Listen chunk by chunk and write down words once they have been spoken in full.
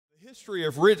history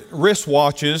of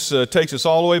wristwatches takes us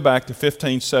all the way back to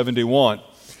 1571.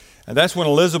 And that's when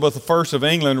Elizabeth I of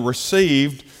England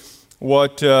received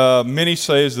what many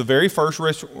say is the very first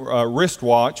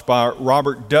wristwatch by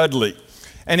Robert Dudley.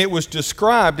 And it was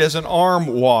described as an arm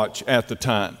watch at the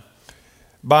time.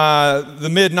 By the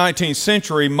mid-19th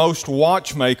century, most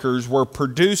watchmakers were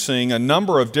producing a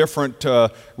number of different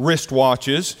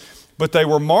wristwatches, but they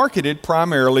were marketed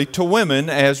primarily to women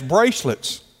as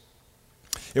bracelets.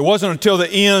 It wasn't until the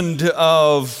end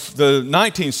of the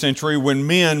 19th century when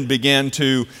men began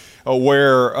to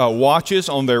wear watches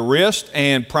on their wrist,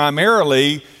 and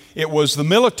primarily it was the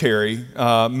military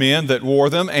men that wore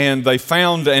them, and they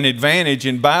found an advantage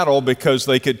in battle because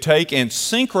they could take and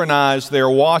synchronize their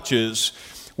watches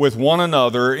with one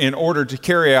another in order to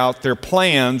carry out their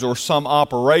plans or some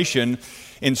operation.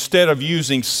 Instead of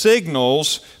using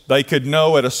signals, they could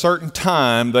know at a certain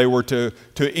time they were to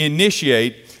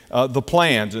initiate the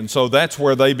plans. And so that's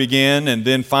where they began, and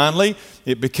then finally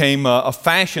it became a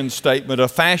fashion statement, a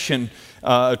fashion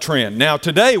trend. Now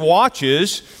today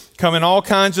watches come in all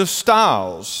kinds of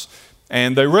styles,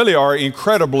 and they really are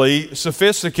incredibly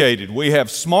sophisticated. We have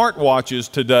smart watches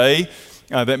today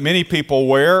that many people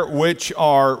wear, which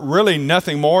are really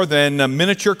nothing more than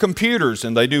miniature computers,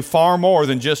 and they do far more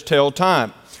than just tell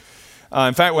time.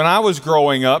 In fact, when I was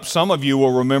growing up, some of you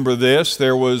will remember this,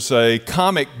 there was a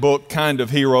comic book kind of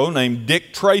hero named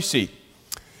Dick Tracy.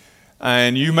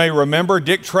 And you may remember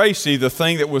Dick Tracy. The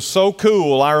thing that was so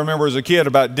cool, I remember as a kid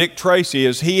about Dick Tracy,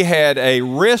 is he had a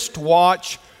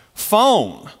wristwatch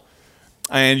phone.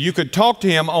 And you could talk to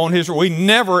him on his, we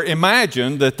never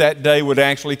imagined that that day would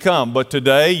actually come. But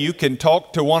today you can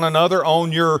talk to one another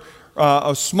on your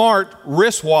smart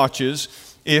wristwatches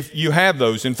if you have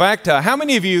those. In fact, how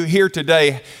many of you here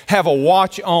today have a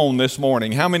watch on this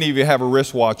morning? How many of you have a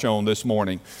wristwatch on this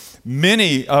morning?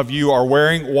 Many of you are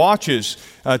wearing watches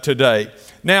today.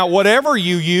 Now, whatever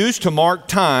you use to mark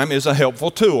time is a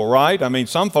helpful tool, right? I mean,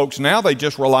 some folks now, they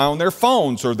just rely on their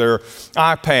phones or their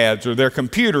iPads or their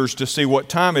computers to see what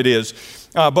time it is.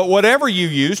 But whatever you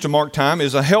use to mark time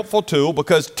is a helpful tool,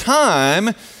 because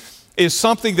time is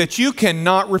something that you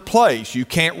cannot replace. You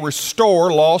can't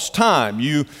restore lost time.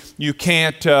 You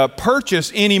can't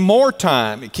purchase any more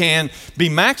time. It can be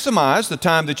maximized, the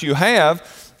time that you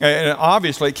have, and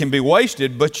obviously it can be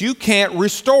wasted, but you can't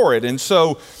restore it. And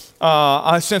so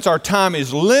since our time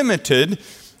is limited,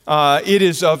 it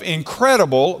is of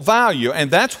incredible value,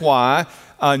 and that's why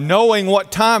knowing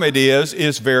what time it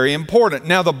is very important.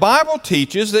 Now, the Bible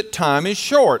teaches that time is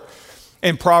short.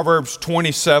 In Proverbs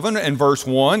 27 and verse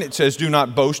 1, it says, "Do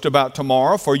not boast about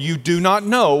tomorrow, for you do not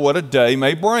know what a day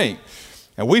may bring."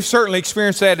 And we've certainly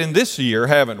experienced that in this year,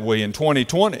 haven't we, in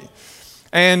 2020?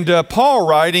 And Paul,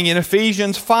 writing in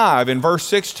Ephesians 5 in verse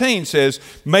 16, says,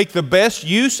 "Make the best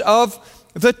use of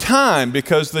the time,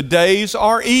 because the days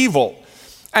are evil."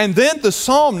 And then the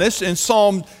psalmist in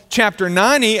Psalm chapter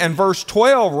 90 and verse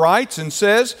 12 writes and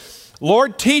says,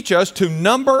 "Lord, teach us to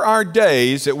number our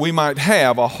days that we might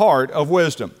have a heart of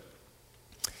wisdom."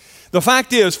 The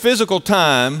fact is, physical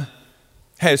time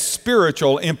has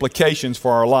spiritual implications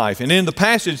for our life. And in the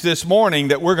passage this morning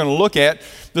that we're going to look at,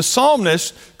 the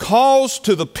psalmist calls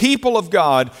to the people of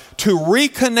God to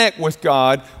reconnect with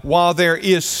God while there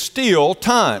is still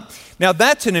time. Now,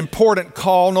 that's an important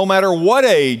call no matter what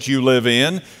age you live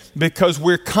in, because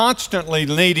we're constantly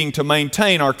needing to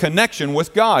maintain our connection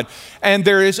with God. And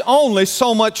there is only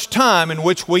so much time in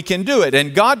which we can do it.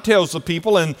 And God tells the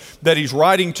people that He's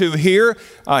writing to here,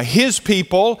 His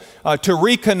people, to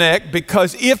reconnect,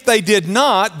 because if they did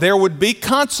not, there would be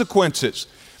consequences.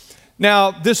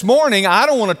 Now, this morning, I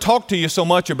don't want to talk to you so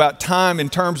much about time in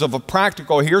terms of a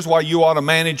practical, here's why you ought to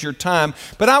manage your time,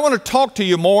 but I want to talk to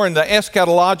you more in the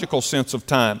eschatological sense of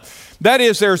time. That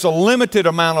is, there's a limited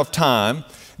amount of time.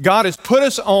 God has put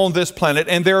us on this planet,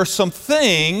 and there are some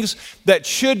things that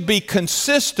should be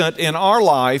consistent in our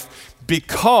life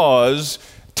because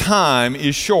time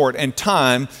is short and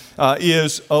time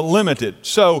is limited.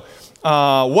 So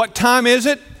what time is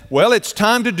it? Well, it's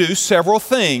time to do several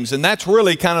things, and that's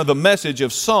really kind of the message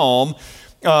of Psalm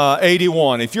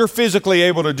 81. If you're physically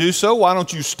able to do so, why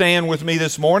don't you stand with me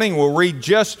this morning? We'll read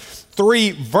just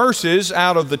 3 verses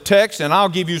out of the text, and I'll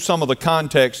give you some of the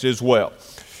context as well.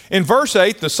 In verse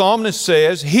 8, the psalmist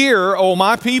says, "Hear, O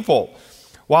my people,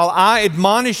 while I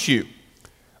admonish you.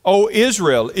 O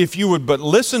Israel, if you would but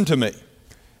listen to me.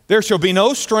 There shall be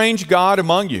no strange God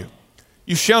among you.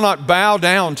 You shall not bow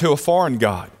down to a foreign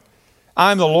god.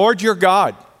 I am the Lord your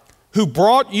God, who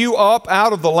brought you up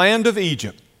out of the land of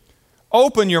Egypt.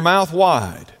 Open your mouth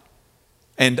wide,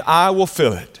 and I will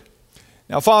fill it."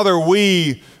 Now, Father,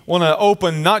 we want to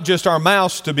open not just our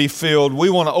mouths to be filled, we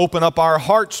want to open up our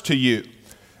hearts to you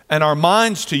and our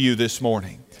minds to you this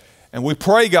morning. And we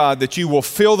pray, God, that you will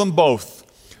fill them both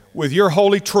with your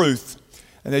holy truth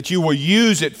and that you will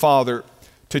use it, Father,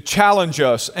 to challenge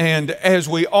us. And as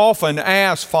we often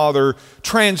ask, Father,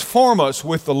 transform us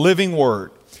with the living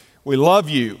word. We love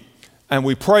you and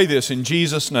we pray this in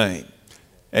Jesus' name.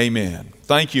 Amen.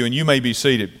 Thank you, and you may be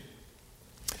seated.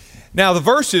 Now, the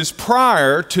verses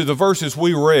prior to the verses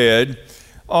we read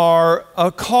are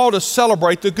a call to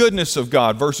celebrate the goodness of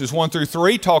God. Verses 1 through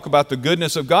 3 talk about the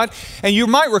goodness of God. And you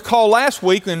might recall last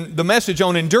week in the message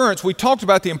on endurance, we talked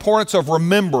about the importance of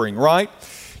remembering, right?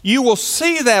 You will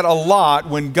see that a lot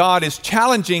when God is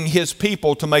challenging His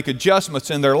people to make adjustments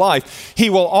in their life. He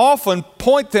will often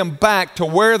point them back to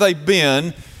where they've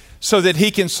been so that He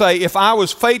can say, if I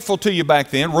was faithful to you back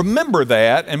then, remember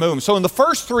that and move them. So in the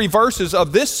first 3 verses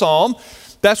of this psalm,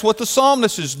 that's what the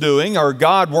psalmist is doing, or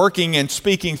God working and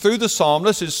speaking through the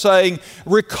psalmist is saying,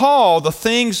 recall the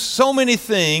things, so many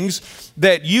things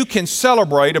that you can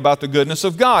celebrate about the goodness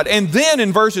of God. And then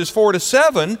in verses 4 to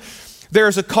 7,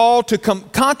 there's a call to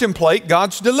contemplate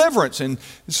God's deliverance. And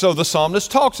so the psalmist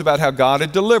talks about how God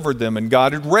had delivered them and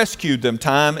God had rescued them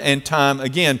time and time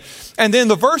again. And then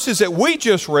the verses that we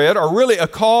just read are really a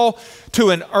call to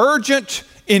an urgent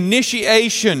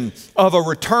initiation of a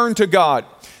return to God.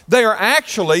 They are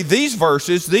actually, these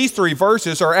 3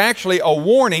 verses are actually a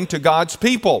warning to God's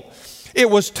people. It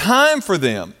was time for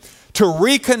them to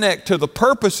reconnect to the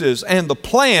purposes and the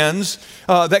plans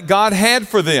that God had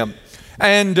for them.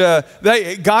 And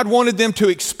God wanted them to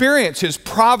experience His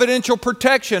providential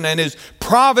protection and His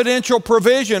providential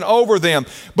provision over them.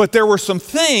 But there were some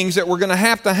things that were going to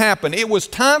happen. It was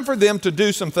time for them to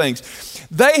do some things.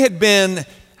 They had been,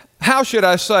 how should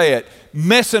I say it,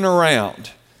 messing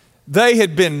around. They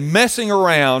had been messing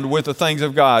around with the things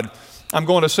of God. I'm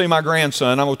going to see my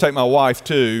grandson. I'm going to take my wife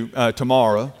too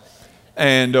tomorrow.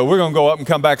 And we're going to go up and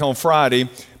come back on Friday.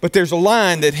 But there's a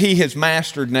line that he has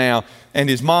mastered now. And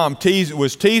his mom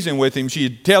was teasing with him.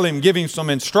 She'd tell him, give him some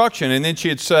instruction. And then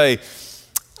she'd say,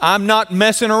 I'm not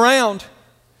messing around.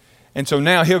 And so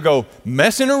now he'll go,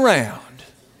 messing around.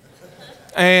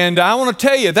 And I want to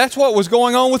tell you, that's what was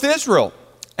going on with Israel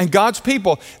and God's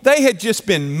people. They had just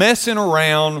been messing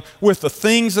around with the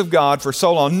things of God for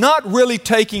so long, not really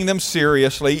taking them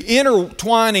seriously,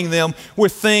 intertwining them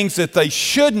with things that they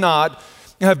should not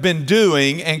have been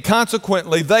doing. And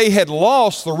consequently, they had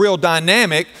lost the real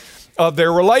dynamic of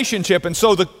their relationship. And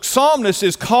so the psalmist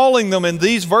is calling them in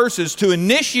these verses to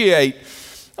initiate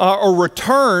or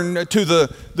return to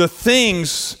the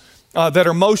things that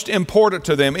are most important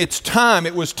to them. It's time.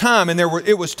 It was time. And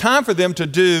it was time for them to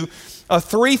do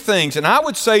 3 things. And I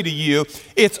would say to you,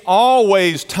 it's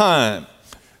always time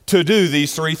to do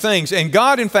these 3 things. And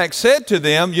God, in fact, said to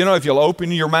them, you know, if you'll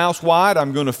open your mouth wide,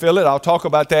 I'm going to fill it. I'll talk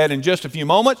about that in just a few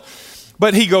moments.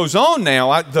 But he goes on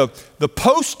now. The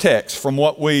post-text from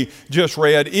what we just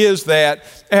read is that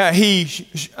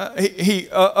he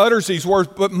utters these words,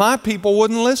 but my people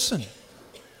wouldn't listen.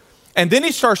 And then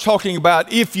he starts talking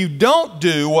about if you don't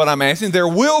do what I'm asking, there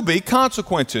will be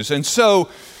consequences. And so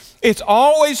it's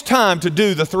always time to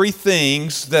do the 3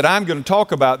 things that I'm going to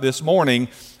talk about this morning,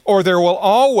 or there will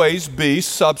always be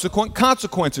subsequent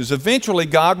consequences. Eventually,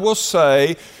 God will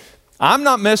say, I'm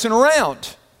not messing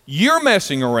around. You're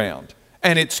messing around.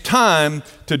 And it's time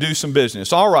to do some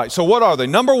business. All right, so what are they?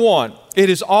 Number 1, it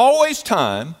is always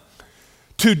time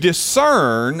to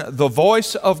discern the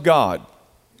voice of God.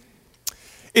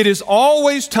 It is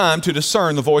always time to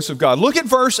discern the voice of God. Look at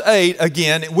verse 8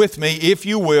 again with me, if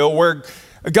you will, where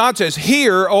God says,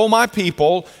 hear, O my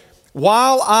people,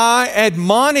 while I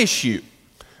admonish you.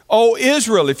 O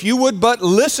Israel, if you would but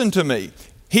listen to me.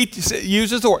 He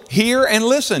uses the word, hear and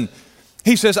listen.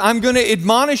 He says, I'm going to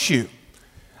admonish you.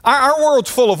 Our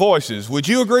world's full of voices. Would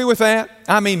you agree with that?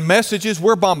 I mean, messages.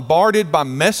 We're bombarded by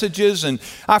messages. And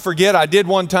I forget, I did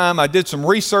some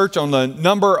research on the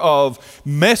number of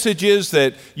messages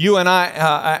that you and I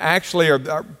actually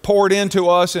are poured into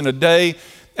us in a day.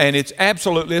 And it's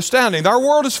absolutely astounding. Our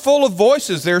world is full of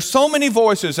voices. There are so many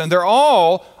voices, and they're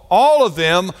all of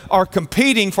them are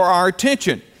competing for our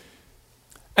attention.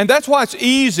 And that's why it's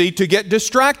easy to get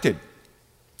distracted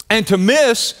and to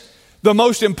miss the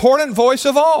most important voice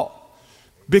of all,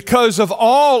 because of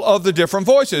all of the different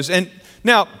voices. And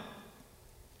now,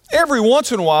 every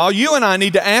once in a while, you and I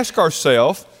need to ask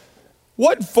ourselves,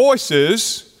 what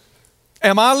voices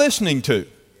am I listening to?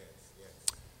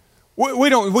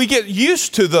 We get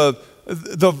used to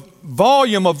the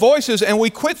volume of voices, and we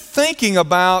quit thinking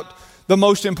about the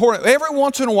most important. Every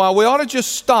once in a while, we ought to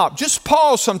just stop, just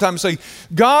pause sometimes and say,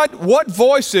 God, what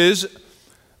voices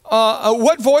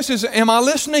What voices am I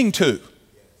listening to?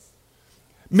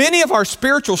 Many of our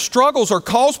spiritual struggles are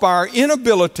caused by our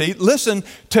inability, listen,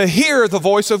 to hear the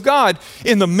voice of God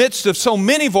in the midst of so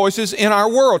many voices in our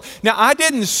world. Now, I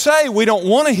didn't say we don't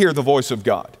want to hear the voice of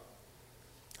God.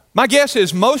 My guess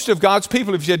is most of God's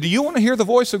people, if you said, do you want to hear the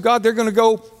voice of God? They're going to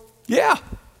go, yeah,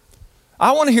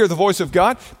 I want to hear the voice of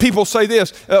God. People say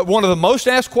this, one of the most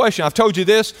asked questions, I've told you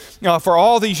this for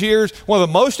all these years, one of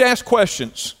the most asked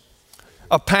questions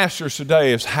of pastors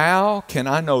today is, how can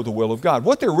I know the will of God?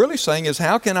 What they're really saying is,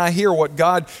 how can I hear what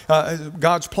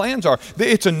God's plans are?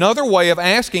 It's another way of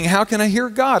asking, how can I hear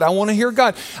God? I want to hear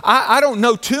God. I don't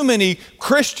know too many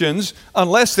Christians,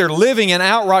 unless they're living in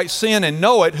outright sin and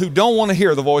know it, who don't want to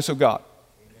hear the voice of God.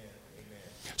 Amen.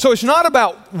 So it's not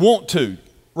about want to,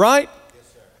 right?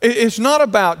 It's not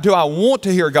about, do I want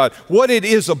to hear God? What it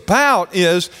is about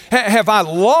is, have I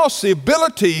lost the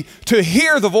ability to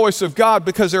hear the voice of God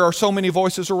because there are so many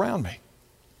voices around me?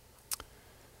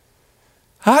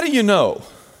 How do you know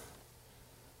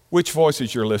which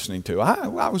voices you're listening to?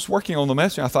 I was working on the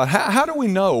message. I thought, how do we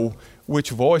know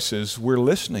which voices we're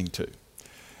listening to?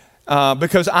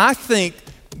 Because I think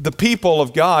the people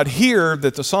of God here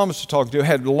that the psalmist was talking to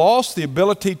had lost the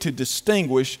ability to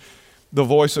distinguish the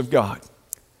voice of God.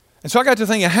 And so I got to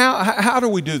thinking, how do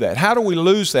we do that? How do we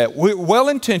lose that? We're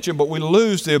well-intentioned, but we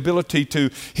lose the ability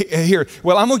to hear.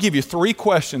 Well, I'm going to give you 3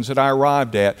 questions that I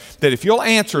arrived at, that if you'll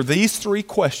answer these 3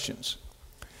 questions,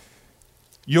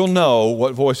 you'll know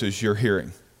what voices you're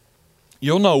hearing.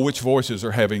 You'll know which voices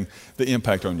are having the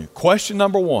impact on you. Question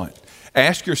number 1,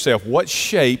 ask yourself, what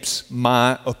shapes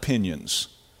my opinions?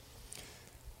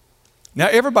 Now,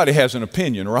 everybody has an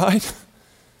opinion, right?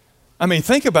 I mean,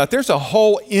 think about it. There's a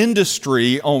whole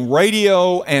industry on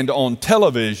radio and on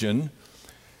television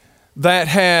that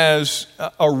has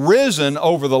arisen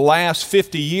over the last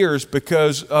 50 years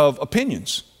because of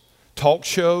opinions. Talk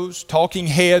shows, talking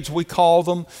heads we call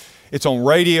them. It's on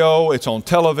radio, it's on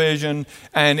television,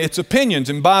 and it's opinions.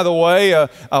 And by the way,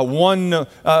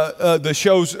 the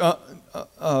shows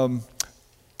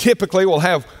typically will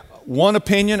have one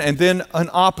opinion and then an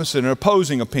opposite, an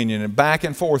opposing opinion, and back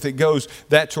and forth it goes,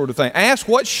 that sort of thing. Ask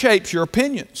what shapes your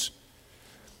opinions.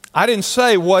 I didn't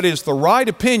say what is the right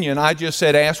opinion, I just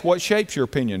said ask what shapes your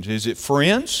opinions. Is it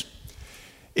friends?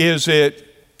 Is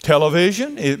it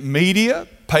television? Is it media,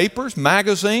 papers,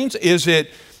 magazines? Is it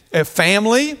a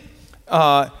family?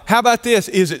 How about this?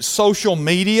 Is it social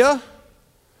media?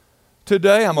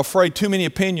 Today, I'm afraid too many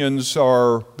opinions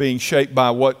are being shaped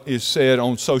by what is said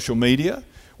on social media.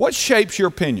 What shapes your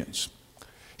opinions?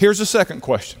 Here's the second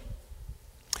question.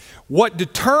 What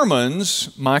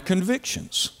determines my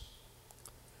convictions?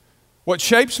 What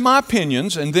shapes my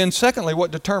opinions? And then secondly,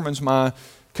 what determines my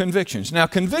convictions? Now,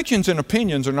 convictions and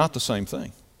opinions are not the same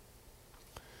thing.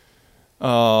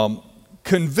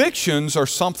 Convictions are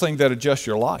something that adjusts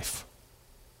your life.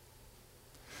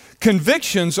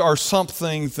 Convictions are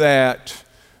something that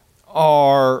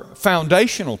are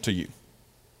foundational to you.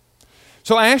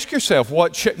 So ask yourself,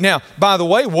 now, by the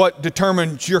way, what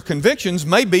determines your convictions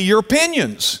may be your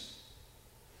opinions.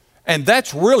 And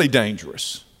that's really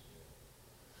dangerous.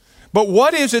 But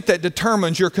what is it that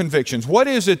determines your convictions? What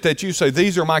is it that you say,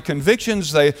 these are my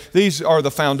convictions, these are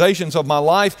the foundations of my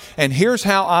life, and here's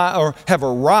how I have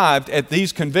arrived at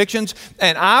these convictions,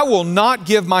 and I will not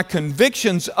give my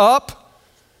convictions up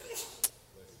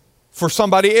for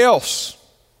somebody else.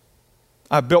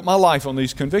 I've built my life on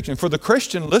these convictions. For the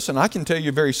Christian, listen, I can tell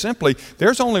you very simply,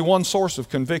 there's only one source of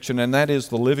conviction, and that is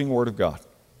the living Word of God.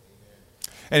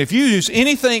 And if you use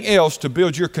anything else to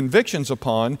build your convictions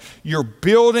upon, you're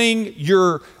building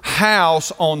your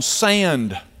house on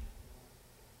sand.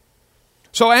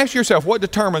 So ask yourself, what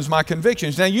determines my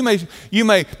convictions? Now, you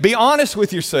may be honest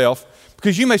with yourself,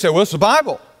 because you may say, well, it's the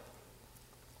Bible.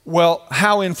 Well,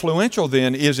 how influential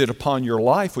then is it upon your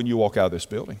life when you walk out of this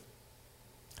building?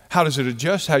 How does it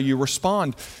adjust how you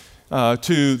respond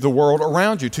to the world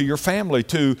around you, to your family,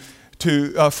 to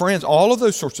friends, all of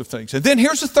those sorts of things? And then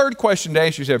here's the third question to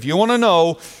ask yourself. If you want to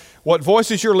know what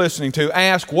voices you're listening to,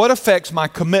 ask, what affects my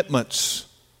commitments?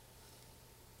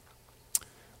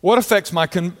 What affects my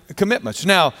commitments?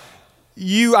 Now,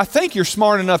 I think you're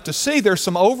smart enough to see there's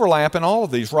some overlap in all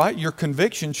of these, right? Your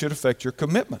conviction should affect your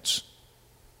commitments.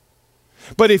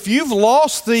 But if you've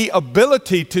lost the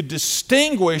ability to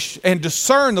distinguish and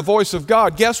discern the voice of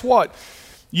God, guess what?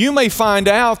 You may find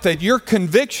out that your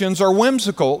convictions are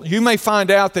whimsical. You may find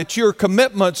out that your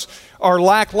commitments are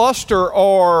lackluster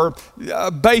or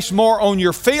based more on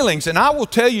your feelings. And I will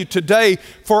tell you today,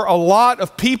 for a lot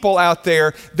of people out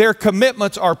there, their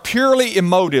commitments are purely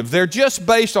emotive. They're just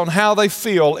based on how they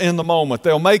feel in the moment.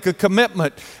 They'll make a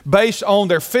commitment based on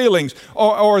their feelings,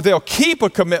 or they'll keep a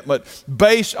commitment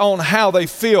based on how they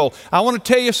feel. I want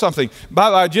to tell you something.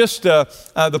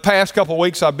 The past couple of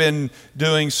weeks, I've been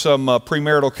doing some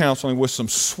premarital counseling with some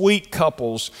sweet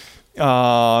couples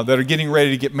that are getting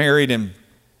ready to get married,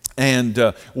 and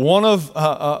one of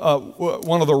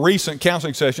the recent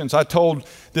counseling sessions, I told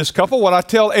this couple what I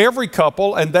tell every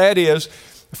couple, and that is,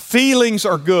 feelings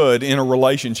are good in a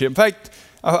relationship. In fact,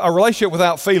 a relationship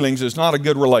without feelings is not a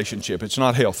good relationship. It's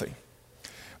not healthy.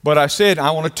 But I said,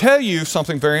 I want to tell you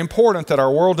something very important that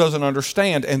our world doesn't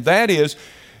understand, and that is,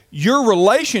 your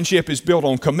relationship is built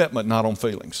on commitment, not on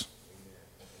feelings.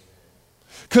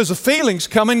 Because the feelings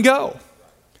come and go.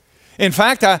 In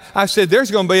fact, I said, there's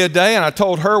going to be a day, and I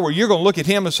told her, where you're going to look at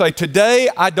him and say, today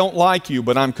I don't like you,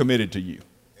 but I'm committed to you.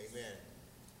 Amen.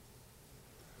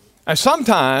 And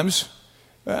sometimes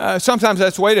that's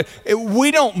the way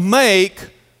we don't make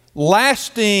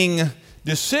lasting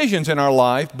decisions in our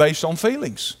life based on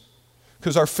feelings.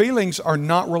 Because our feelings are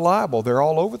not reliable. They're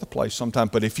all over the place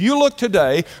sometimes. But if you look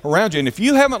today around you, and if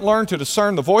you haven't learned to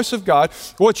discern the voice of God,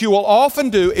 what you will often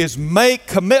do is make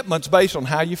commitments based on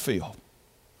how you feel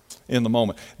in the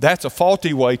moment. That's a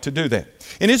faulty way to do that.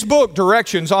 In his book,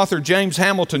 Directions, author James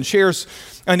Hamilton shares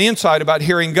an insight about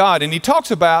hearing God. And he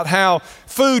talks about how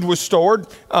food was stored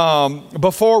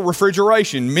before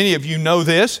refrigeration. Many of you know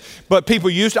this, but people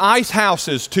used ice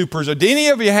houses to preserve. Do any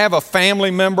of you have a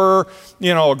family member,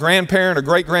 a grandparent, a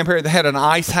great-grandparent that had an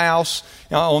ice house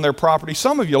on their property?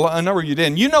 Some of you, a number of you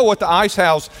didn't. You know what the ice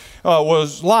house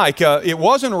was like. It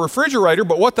wasn't a refrigerator,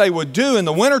 but what they would do in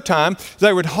the wintertime,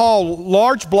 they would haul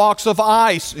large blocks of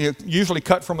ice, usually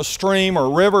cut from a stream or a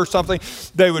river or something.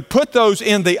 They would put those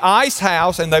in the ice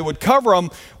house, and they would cover them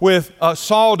with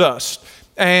sawdust.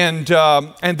 And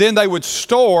then they would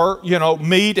store,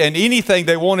 meat and anything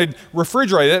they wanted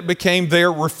refrigerated. It became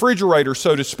their refrigerator,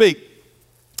 so to speak.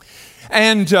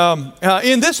 And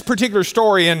in this particular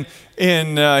story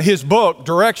in his book,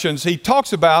 Directions, he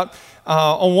talks about,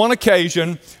 on one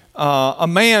occasion, a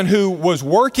man who was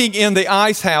working in the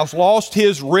ice house lost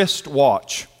his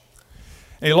wristwatch.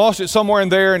 And he lost it somewhere in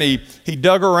there, and he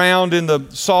dug around in the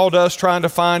sawdust trying to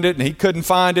find it, and he couldn't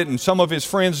find it, and some of his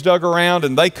friends dug around,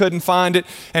 and they couldn't find it.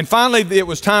 And finally, it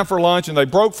was time for lunch, and they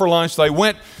broke for lunch. They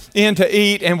went in to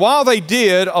eat, and while they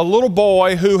did, a little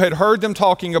boy who had heard them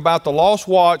talking about the lost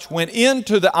watch went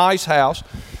into the ice house.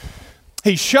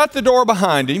 He shut the door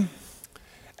behind him,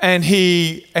 and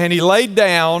he laid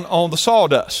down on the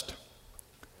sawdust.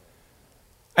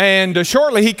 And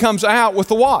shortly, he comes out with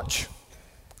the watch.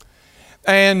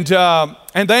 And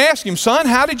they asked him, son,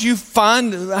 how did you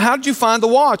find the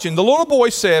watch? And the little boy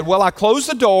said, well, I closed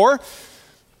the door,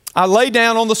 I lay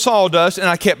down on the sawdust, and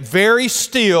I kept very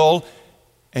still.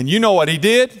 And you know what he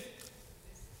did?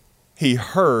 He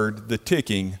heard the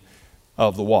ticking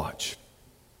of the watch.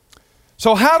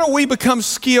 So how do we become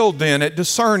skilled then at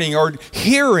discerning or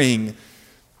hearing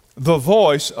the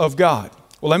voice of God?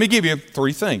 Well, let me give you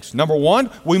 3 things. Number 1,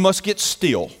 we must get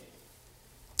still.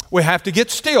 We have to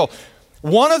get still.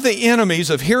 One of the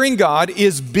enemies of hearing God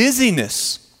is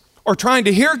busyness, or trying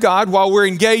to hear God while we're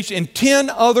engaged in 10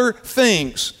 other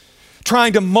things,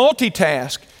 trying to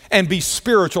multitask and be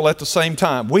spiritual at the same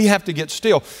time. We have to get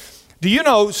still. Do you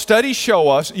know, studies show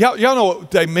us, y'all know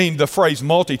what they mean, the phrase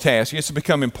multitasking. It's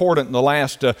become important in the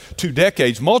last 2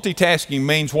 decades. Multitasking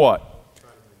means what?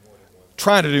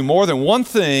 Trying to do more than one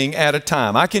thing at a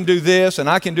time. I can do this and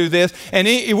I can do this. And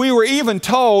we were even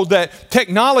told that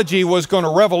technology was going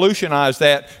to revolutionize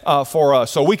that for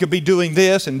us. So we could be doing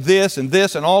this and this and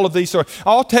this and all of these. So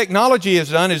all technology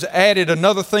has done is added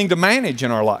another thing to manage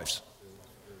in our lives.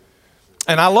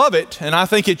 And I love it, and I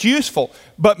think it's useful.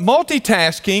 But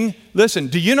multitasking, listen,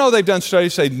 do you know they've done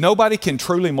studies say nobody can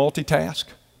truly multitask?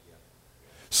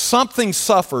 Something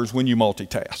suffers when you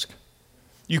multitask.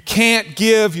 You can't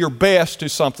give your best to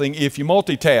something if you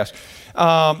multitask.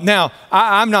 Now,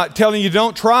 I'm not telling you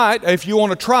don't try it if you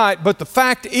want to try it, but the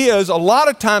fact is, a lot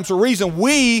of times the reason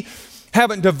we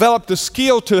haven't developed the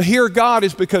skill to hear God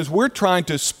is because we're trying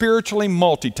to spiritually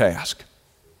multitask.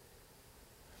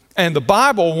 And the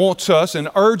Bible wants us and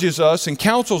urges us and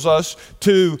counsels us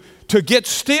to get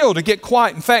still, to get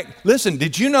quiet. In fact, listen,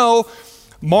 did you know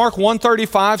Mark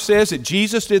 1:35 says that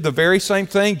Jesus did the very same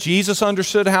thing? Jesus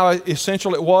understood how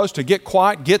essential it was to get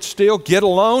quiet, get still, get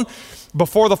alone.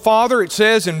 before the Father, it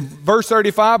says in verse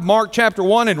 35, Mark chapter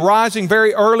 1, and rising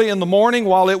very early in the morning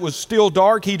while it was still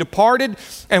dark, he departed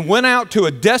and went out to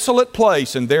a desolate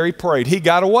place, and there he prayed. He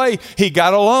got away. He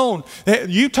got alone.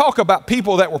 You talk about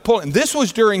people that were pulling. This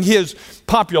was during his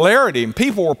popularity, and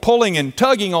people were pulling and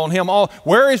tugging on him.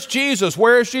 Where is Jesus?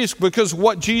 Where is Jesus? Because of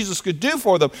what Jesus could do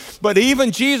for them. But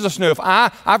even Jesus knew, if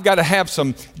I've got to have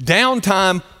some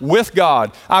downtime with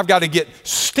God. I've got to get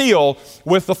still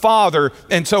with the Father.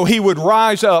 And so he would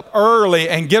rise up early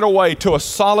and get away to a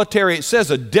solitary, it says,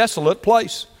 a desolate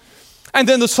place. And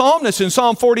then the psalmist in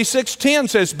Psalm 46:10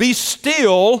 says, be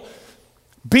still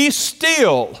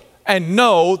and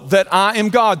know that I am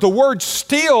God. The word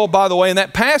still, by the way, in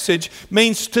that passage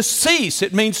means to cease.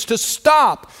 It means to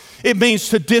stop. It means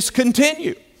to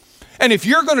discontinue. And if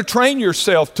you're going to train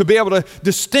yourself to be able to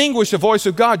distinguish the voice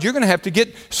of God, you're going to have to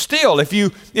get still. If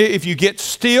you get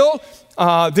still,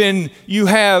 then you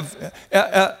have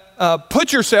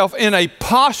put yourself in a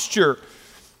posture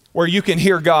where you can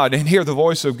hear God and hear the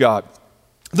voice of God.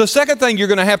 The second thing you're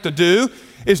going to have to do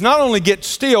is not only get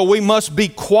still, we must be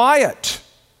quiet.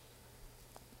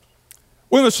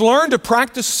 We must learn to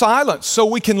practice silence so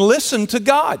we can listen to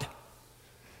God.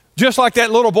 Just like that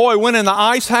little boy went in the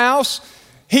ice house,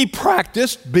 he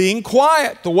practiced being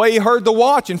quiet. The way he heard the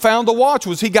watch and found the watch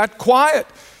was he got quiet.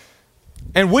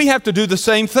 And we have to do the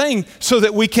same thing so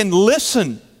that we can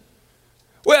listen.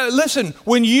 Well, listen,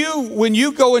 when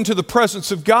you go into the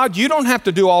presence of God, you don't have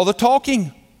to do all the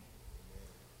talking.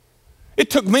 It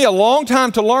took me a long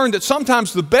time to learn that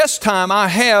sometimes the best time I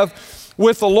have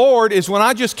with the Lord is when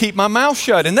I just keep my mouth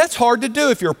shut. And that's hard to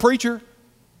do if you're a preacher.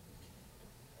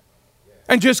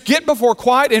 And just get before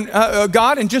God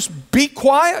and just be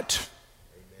quiet.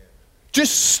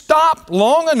 Just stop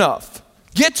long enough.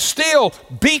 Get still.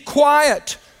 Be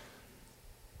quiet.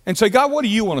 And say, God, what do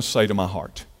you want to say to my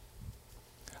heart?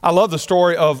 I love the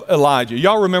story of Elijah.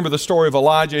 Y'all remember the story of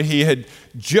Elijah? He had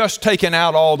just taken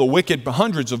out all the wicked,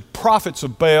 hundreds of prophets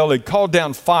of Baal, had called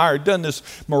down fire, done this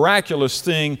miraculous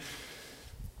thing.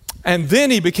 And then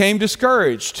he became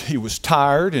discouraged. He was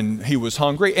tired and he was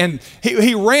hungry. And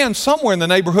he ran somewhere in the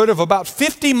neighborhood of about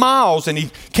 50 miles, and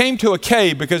he came to a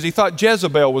cave because he thought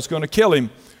Jezebel was going to kill him.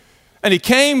 And he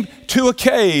came to a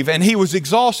cave and he was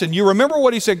exhausted. You remember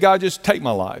what he said? God, just take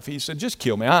my life. He said, just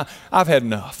kill me. I've had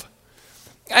enough.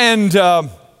 And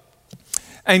God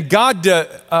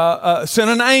sent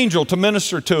an angel to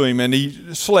minister to him, and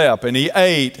he slept and he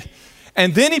ate.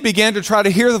 And then he began to try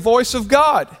to hear the voice of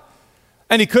God.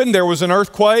 And he couldn't. There was an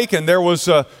earthquake, and there was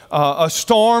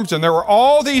storms, and there were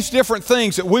all these different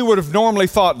things that we would have normally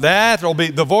thought that'll be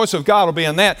the voice of God will be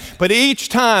in that. But each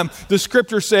time the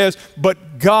Scripture says,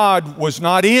 but God was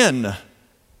not in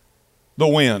the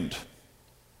wind.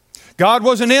 God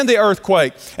wasn't in the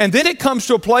earthquake. And then it comes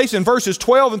to a place in verses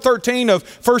 12 and 13 of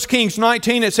 1 Kings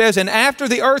 19. It says, and after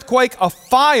the earthquake, a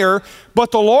fire,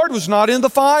 but the Lord was not in the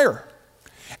fire.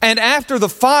 And after the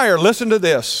fire, listen to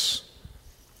this,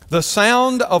 the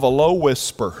sound of a low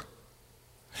whisper.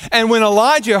 And when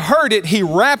Elijah heard it, he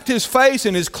wrapped his face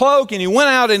in his cloak, and he went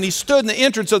out and he stood in the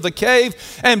entrance of the cave.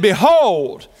 And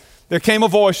behold, there came a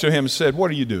voice to him and said, what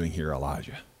are you doing here,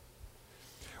 Elijah?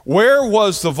 Where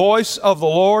was the voice of the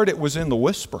Lord? It was in the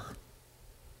whisper.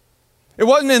 It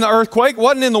wasn't in the earthquake, it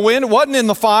wasn't in the wind, it wasn't in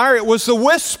the fire, it was the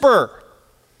whisper.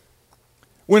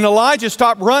 When Elijah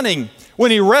stopped running, when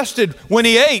he rested, when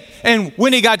he ate, and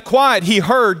when he got quiet, he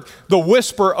heard the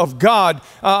whisper of God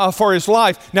for his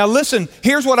life. Now listen,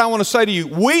 here's what I want to say to you.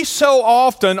 We so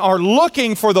often are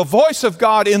looking for the voice of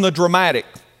God in the dramatic.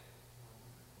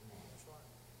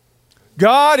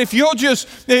 God, if you'll just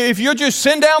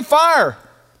send down fire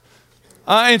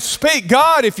and speak.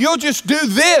 God, if you'll just do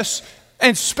this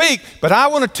and speak. But I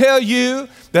want to tell you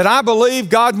that I believe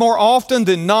God more often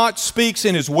than not speaks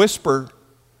in his whisper.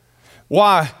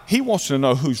 Why? He wants to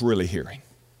know who's really hearing.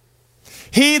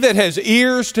 He that has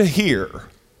ears to hear,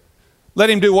 let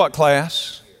him do what,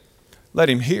 class? Let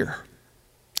him hear.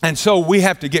 And so we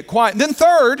have to get quiet. And then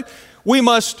third, we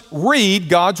must read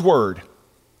God's word.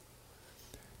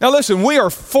 Now listen, we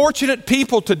are fortunate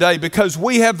people today because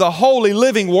we have the holy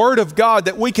living Word of God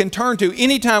that we can turn to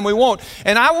anytime we want.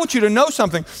 And I want you to know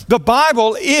something. The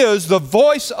Bible is the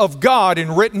voice of God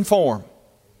in written form.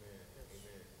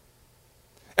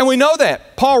 And we know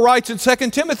that. Paul writes in 2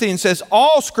 Timothy and says,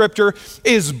 all Scripture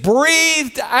is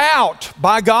breathed out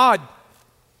by God.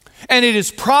 And it is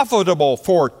profitable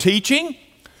for teaching,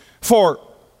 for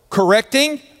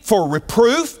correcting, for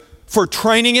reproof, for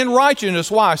training in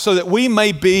righteousness. Why? So that we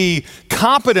may be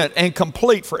competent and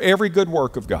complete for every good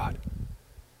work of God.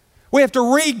 We have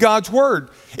to read God's Word.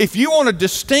 If you want to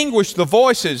distinguish the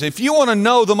voices, if you want to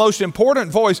know the most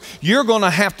important voice, you're going to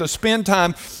have to spend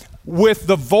time with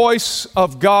the voice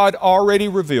of God already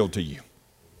revealed to you.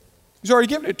 He's already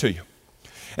given it to you.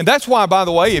 And that's why, by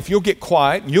the way, if you'll get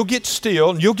quiet and you'll get still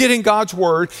and you'll get in God's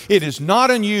Word, it is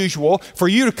not unusual for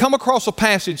you to come across a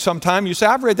passage sometime. You say,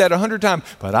 I've read that 100 times,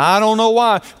 but I don't know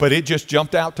why, but it just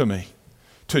jumped out to me.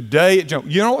 Today, it jumped.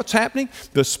 You know what's happening?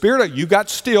 The Spirit of you got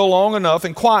still long enough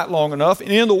and quiet long enough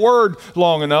and in the Word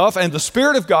long enough, and the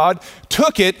Spirit of God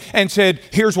took it and said,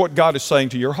 here's what God is saying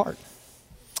to your heart.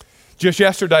 Just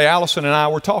yesterday, Allison and I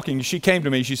were talking. She came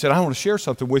to me. She said, I want to share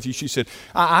something with you. She said,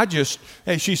 I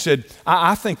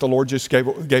think the Lord just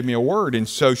gave me a word. And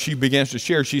so she begins to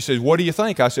share. She said, what do you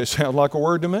think? I said, sounds like a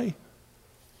word to me.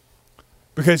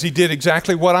 Because he did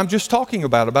exactly what I'm just talking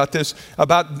about this,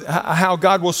 about how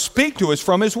God will speak to us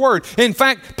from His Word. In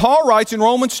fact, Paul writes in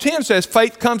Romans 10, says,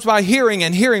 faith comes by hearing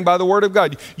and hearing by the Word of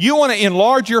God. You want to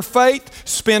enlarge your faith?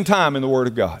 Spend time in the Word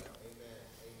of God.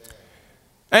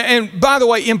 And by the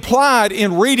way, implied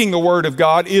in reading the Word of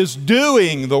God is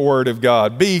doing the Word of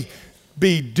God. Be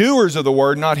doers of the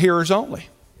Word, not hearers only.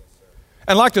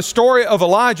 And like the story of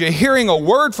Elijah, hearing a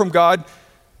word from God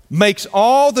makes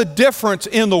all the difference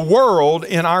in the world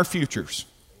in our futures.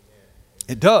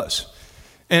 It does.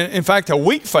 And in fact, a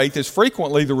weak faith is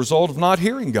frequently the result of not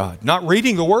hearing God. Not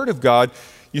reading the Word of God,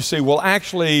 you see, will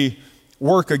actually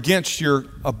work against your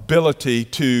ability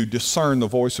to discern the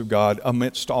voice of God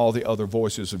amidst all the other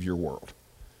voices of your world.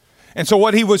 And so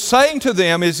what he was saying to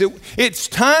them is, it's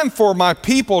time for my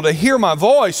people to hear my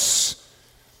voice.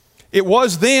 It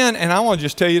was then, and I want to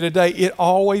just tell you today, it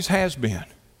always has been.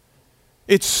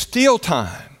 It's still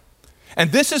time.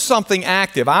 And this is something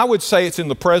active. I would say it's in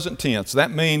the present tense.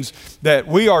 That means that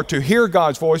we are to hear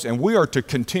God's voice and we are to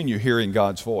continue hearing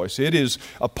God's voice. It is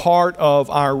a part of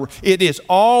it is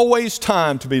always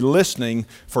time to be listening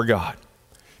for God.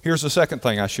 Here's the second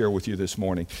thing I share with you this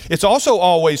morning. It's also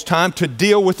always time to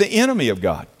deal with the enemy of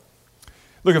God.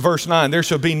 Look at verse 9. There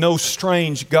shall be no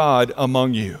strange God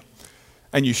among you,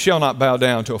 and you shall not bow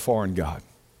down to a foreign God.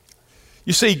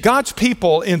 You see, God's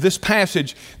people in this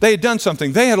passage, they had done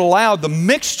something. They had allowed the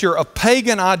mixture of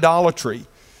pagan idolatry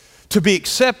to be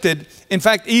accepted, in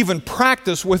fact, even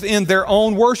practiced within their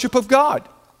own worship of God.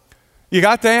 You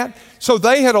got that? So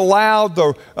they had allowed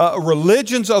the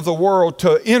religions of the world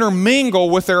to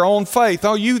intermingle with their own faith.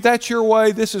 Oh, that's your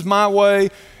way, this is my way.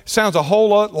 Sounds a whole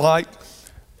lot like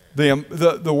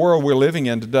the world we're living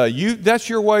in today. That's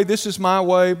your way, this is my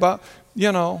way, but,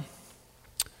 you know.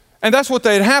 And that's what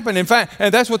they had happened, in fact,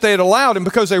 and that's what they had allowed. And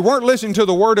because they weren't listening to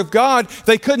the Word of God,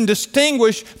 they couldn't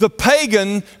distinguish the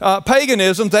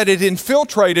paganism that had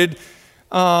infiltrated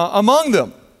among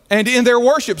them and in their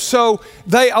worship. So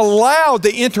they allowed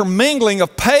the intermingling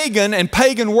of pagan and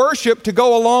pagan worship to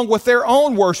go along with their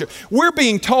own worship. We're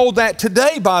being told that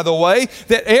today, by the way,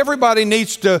 that everybody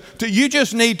needs you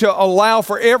just need to allow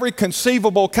for every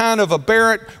conceivable kind of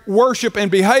aberrant worship and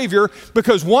behavior,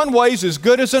 because one way is as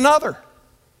good as another.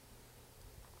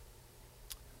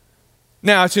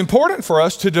 Now, it's important for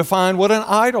us to define what an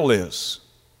idol is,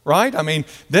 right? I mean,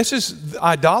 this is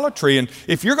idolatry, and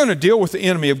if you're going to deal with the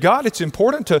enemy of God, it's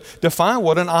important to define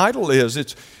what an idol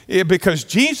is. Because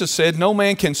Jesus said no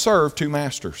man can serve two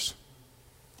masters.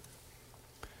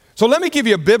 So let me give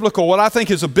you what I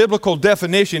think is a biblical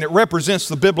definition. It represents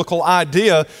the biblical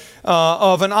idea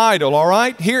of an idol, all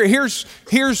right? Here's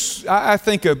I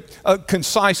think, a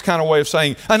concise kind of way of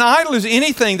saying an idol is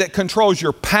anything that controls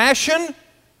your passion,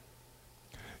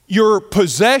 your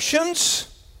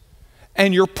possessions,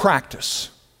 and your practice.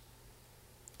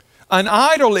 An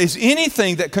idol is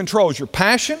anything that controls your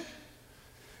passion,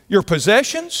 your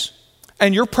possessions,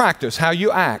 and your practice, how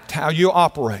you act, how you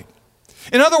operate.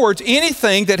 In other words,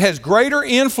 anything that has greater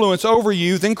influence over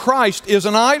you than Christ is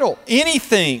an idol.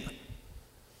 Anything.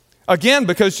 Again,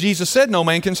 because Jesus said no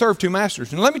man can serve two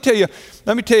masters. And let me tell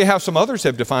you how some others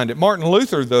have defined it. Martin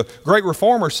Luther, the great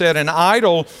reformer, said an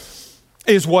idol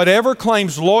is whatever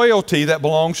claims loyalty that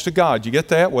belongs to God. You get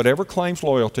that? Whatever claims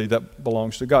loyalty that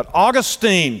belongs to God.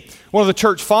 Augustine, one of the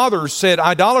church fathers, said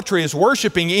idolatry is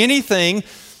worshiping anything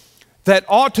that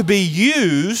ought to be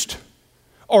used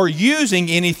or using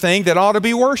anything that ought to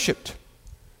be worshiped.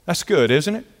 That's good,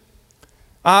 isn't it?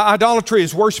 Idolatry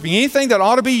is worshiping anything that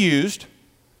ought to be used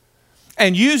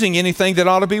and using anything that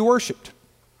ought to be worshiped.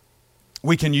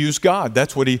 We can use God.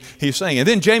 That's what he's saying. And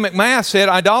then J. McMath said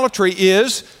idolatry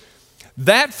is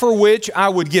that for which I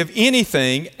would give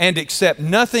anything and accept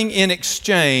nothing in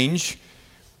exchange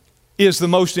is the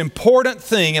most important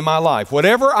thing in my life.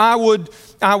 Whatever I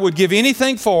would give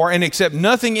anything for and accept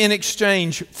nothing in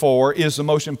exchange for is the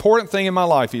most important thing in my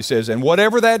life, he says. And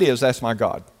whatever that is, that's my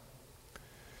God.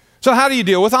 So how do you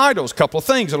deal with idols? A couple of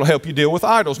things that will help you deal with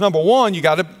idols. Number one, you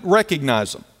got to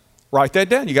recognize them. Write that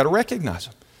down. You got to recognize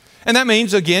them. And that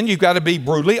means, again, you've got to be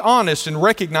brutally honest and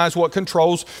recognize what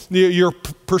controls your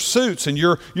pursuits and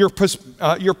your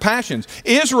passions.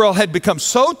 Israel had become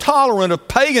so tolerant of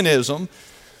paganism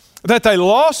that they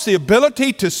lost the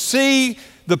ability to see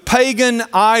the pagan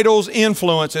idols'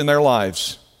 influence in their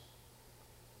lives.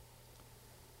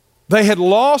 They had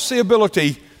lost the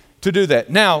ability to do that.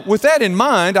 Now, with that in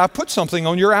mind, I put something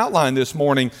on your outline this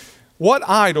morning. What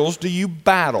idols do you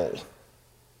battle?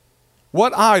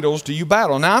 What idols do you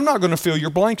battle? Now, I'm not going to fill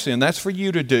your blanks in. That's for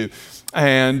you to do.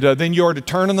 And then you are to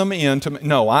turn them in to me.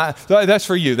 No, that's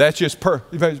for you. That's just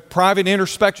private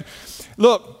introspection.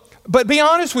 Look, but be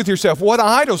honest with yourself. What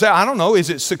idols? I don't know. Is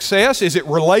it success? Is it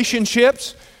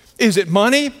relationships? Is it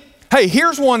money? Hey,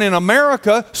 here's one in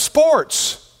America,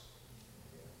 sports.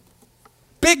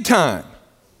 Big time.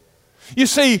 You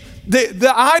see,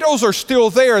 the idols are still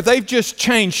there. They've just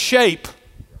changed shape.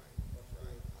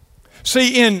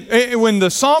 See, when the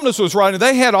psalmist was writing,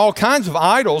 they had all kinds of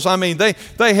idols. I mean, they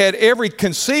had every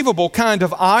conceivable kind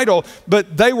of idol,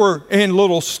 but they were in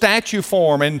little statue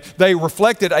form, and they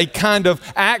reflected a kind of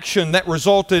action that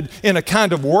resulted in a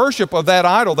kind of worship of that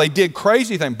idol. They did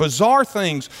crazy things, bizarre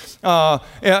things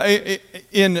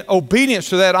in obedience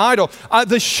to that idol.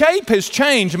 The shape has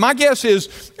changed. My guess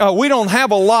is we don't have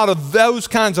a lot of those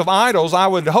kinds of idols. I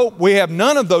would hope we have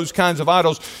none of those kinds of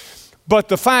idols. But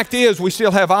the fact is, we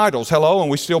still have idols, hello, and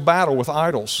we still battle with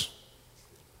idols.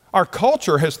 Our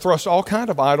culture has thrust all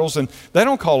kinds of idols, and they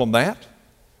don't call them that.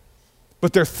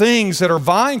 But they're things that are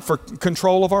vying for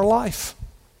control of our life.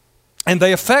 And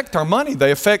they affect our money.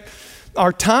 They affect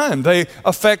our time. They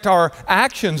affect our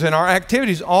actions and our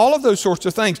activities, all of those sorts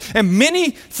of things. And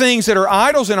many things that are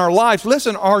idols in our lives,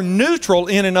 listen, are neutral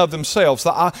in and of themselves.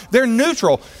 They're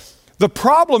neutral. The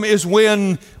problem is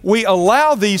when we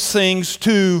allow these things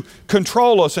to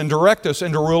control us and direct us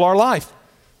and to rule our life.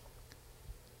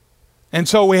 And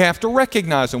so we have to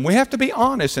recognize them. We have to be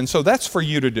honest. And so that's for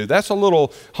you to do. That's a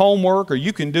little homework, or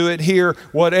you can do it here,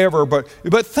 whatever. But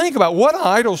think about, what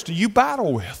idols do you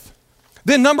battle with?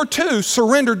 Then number two,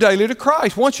 surrender daily to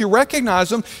Christ. Once you recognize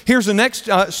them, here's the next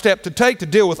step to take to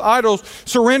deal with idols.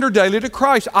 Surrender daily to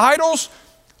Christ. Idols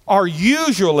are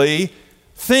usually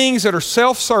things that are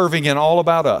self-serving and all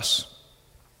about us.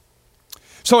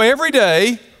 So every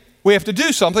day we have to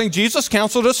do something Jesus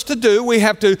counseled us to do. We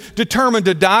have to determine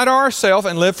to die to ourselves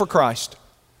and live for Christ.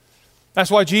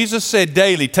 That's why Jesus said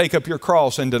daily, take up your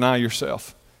cross and deny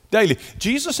yourself. Daily.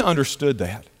 Jesus understood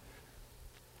that.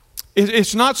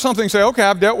 It's not something say, okay,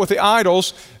 I've dealt with the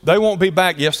idols. They won't be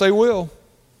back. Yes, they will.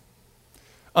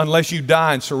 Unless you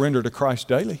die and surrender to Christ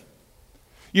daily.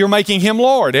 You're making Him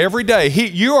Lord every day.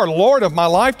 You are Lord of my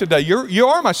life today. You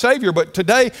are my Savior, but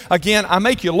today, again, I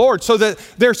make you Lord, so that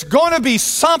there's going to be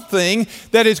something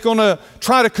that is going to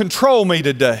try to control me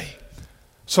today.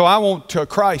 So I want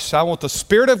Christ. I want the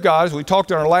Spirit of God, as we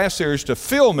talked in our last series, to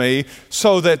fill me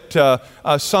so that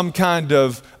some kind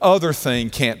of other thing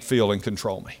can't feel and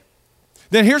control me.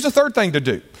 Then here's the third thing to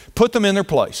do. Put them in their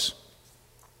place.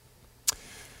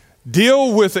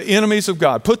 Deal with the enemies of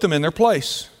God. Put them in their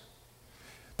place.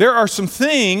 There are some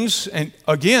things, and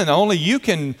again, only you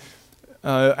can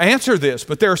answer this,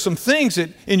 but there are some things that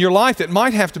in your life that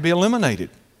might have to be eliminated.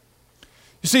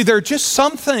 You see, there are just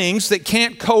some things that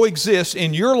can't coexist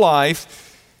in your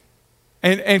life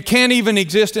and can't even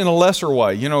exist in a lesser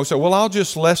way. You know, so, well, I'll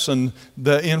just lessen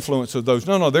the influence of those.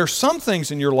 No, there are some things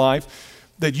in your life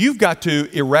that you've got to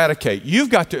eradicate.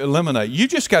 You've got to eliminate. You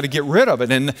just got to get rid of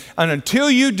it. And until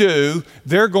you do,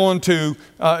 they're going to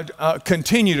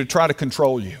continue to try to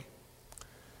control you.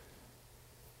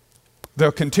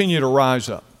 They'll continue to rise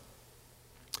up.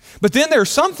 But then there are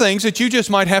some things that you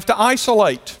just might have to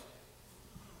isolate.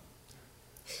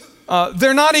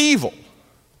 They're not evil,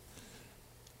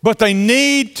 but they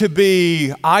need to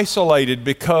be isolated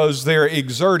because they're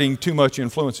exerting too much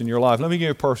influence in your life. Let me give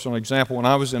you a personal example. When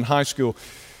I was in high school,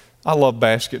 I loved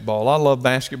basketball. I love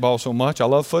basketball so much. I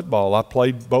love football. I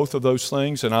played both of those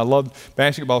things, and I loved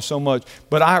basketball so much.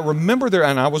 But I remember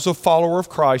and I was a follower of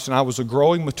Christ, and I was a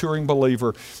growing, maturing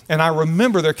believer. And I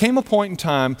remember there came a point in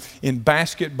time in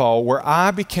basketball where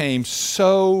I became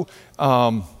so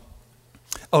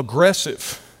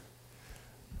aggressive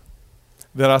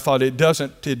that I thought it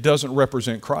doesn't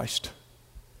represent Christ.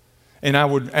 And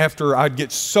I'd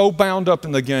get so bound up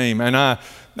in the game, and I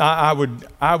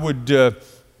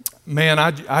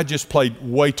just played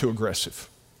way too aggressive.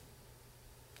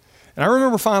 And I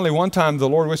remember finally one time the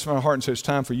Lord whispered in my heart and said, it's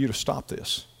time for you to stop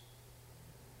this.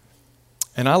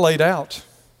 And I laid out.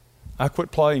 I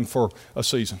quit playing for a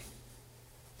season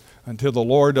until the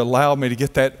Lord allowed me to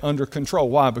get that under control.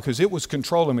 Why? Because it was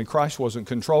controlling me. Christ wasn't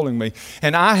controlling me.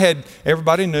 And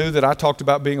everybody knew that I talked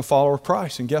about being a follower of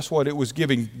Christ. And guess what? It was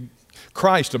giving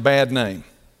Christ a bad name.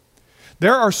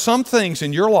 There are some things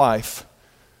in your life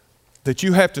that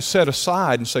you have to set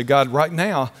aside and say, God, right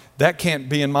now, that can't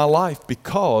be in my life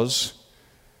because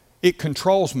it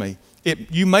controls me.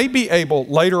 You may be able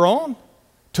later on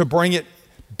to bring it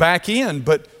back in,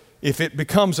 but if it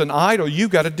becomes an idol, you've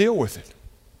got to deal with it.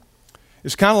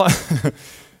 It's kind of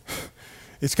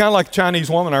like a Chinese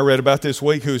woman I read about this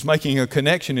week who was making a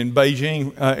connection in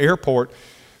Beijing airport,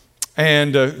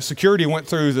 and security went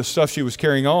through the stuff she was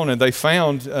carrying on, and they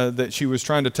found that she was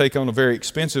trying to take on a very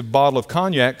expensive bottle of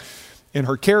cognac in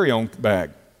her carry-on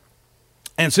bag.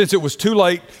 And since it was too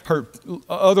late, her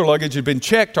other luggage had been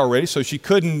checked already, so she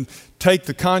couldn't take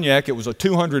the cognac. It was a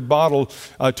 $200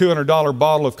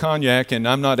 bottle of cognac, and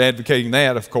I'm not advocating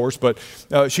that, of course, but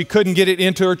she couldn't get it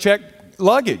into her checked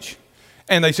luggage.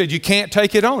 And they said, you can't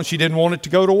take it on. She didn't want it to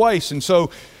go to waste. And so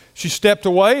she stepped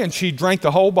away, and she drank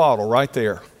the whole bottle right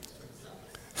there.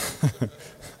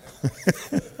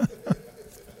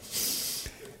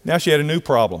 Now she had a new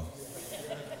problem.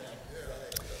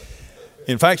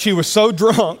 In fact, she was so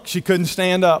drunk, she couldn't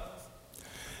stand up.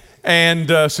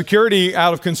 And security,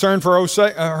 out of concern for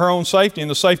her own safety and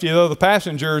the safety of the other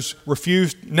passengers,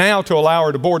 refused now to allow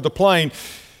her to board the plane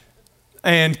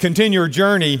and continue her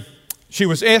journey. She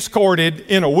was escorted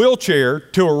in a wheelchair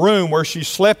to a room where she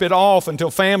slept it off until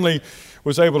family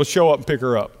was able to show up and pick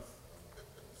her up.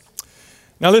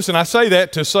 Now listen, I say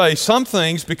that to say some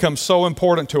things become so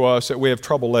important to us that we have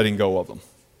trouble letting go of them.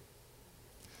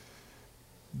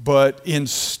 But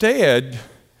instead,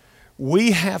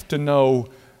 we have to know,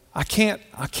 I can't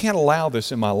allow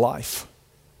this in my life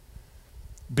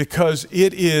because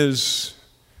it is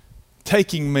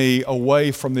taking me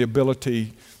away from the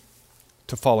ability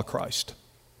to follow Christ.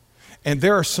 And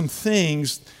there are some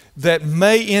things that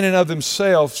may in and of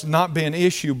themselves not be an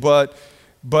issue, but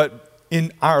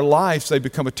in our lives they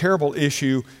become a terrible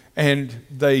issue and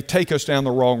they take us down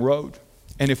the wrong road.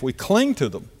 And if we cling to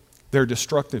them, they're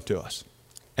destructive to us.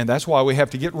 And that's why we have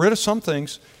to get rid of some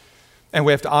things and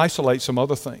we have to isolate some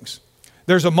other things.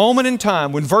 There's a moment in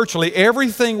time when virtually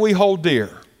everything we hold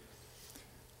dear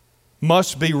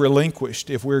must be relinquished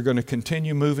if we're going to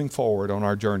continue moving forward on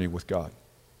our journey with God.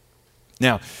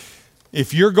 Now,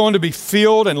 if you're going to be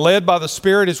filled and led by the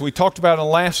Spirit, as we talked about in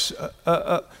the last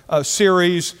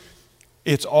series,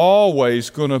 it's always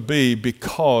going to be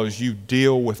because you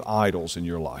deal with idols in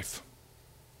your life.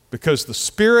 Because the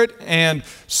Spirit and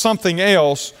something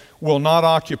else will not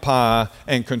occupy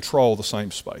and control the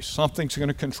same space. Something's going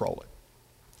to control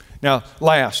it. Now,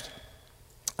 last,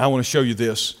 I want to show you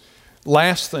this.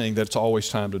 Last thing that it's always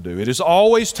time to do. It is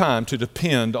always time to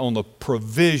depend on the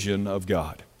provision of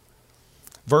God.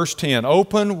 Verse 10,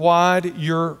 open wide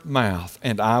your mouth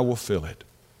and I will fill it.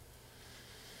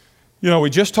 You know, we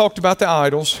just talked about the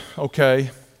idols,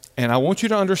 okay? And I want you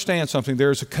to understand something.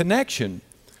 There's a connection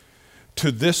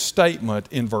to this statement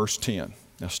in verse 10.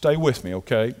 Now stay with me,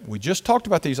 okay? We just talked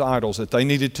about these idols that they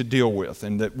needed to deal with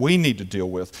and that we need to deal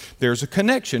with. There's a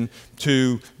connection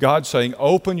to God saying,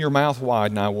 open your mouth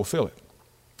wide and I will fill it.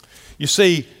 You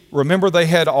see, remember they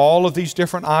had all of these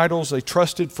different idols they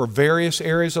trusted for various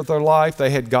areas of their life.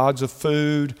 They had gods of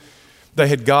food. They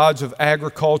had gods of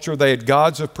agriculture. They had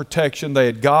gods of protection. They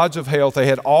had gods of health. They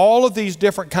had all of these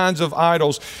different kinds of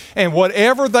idols. And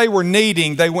whatever they were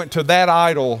needing, they went to that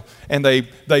idol and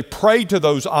they prayed to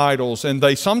those idols. And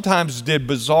they sometimes did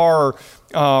bizarre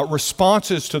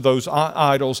responses to those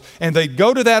idols. And they'd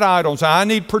go to that idol and say, I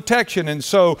need protection. And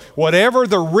so whatever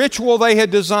the ritual they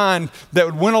had designed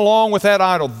that went along with that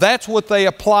idol, that's what they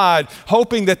applied,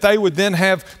 hoping that they would then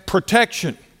have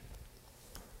protection.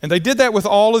 And they did that with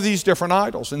all of these different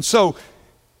idols. And so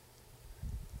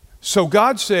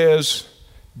God says,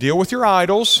 deal with your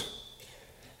idols,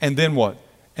 and then what?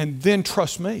 And then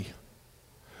trust me.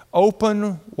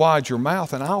 Open wide your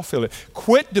mouth and I'll fill it.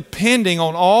 Quit depending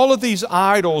on all of these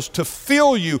idols to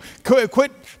fill you.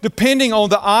 Quit depending on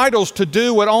the idols to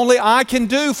do what only I can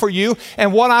do for you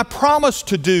and what I promise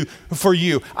to do for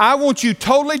you. I want you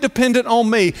totally dependent on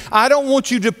me. I don't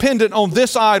want you dependent on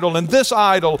this idol and this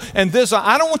idol and this.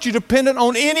 I don't want you dependent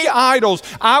on any idols.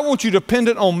 I want you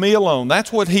dependent on me alone.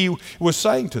 That's what he was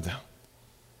saying to them.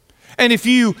 And if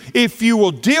you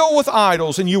will deal with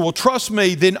idols and you will trust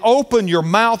me, then open your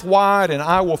mouth wide and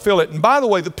I will fill it. And by the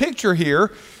way, the picture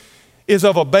here is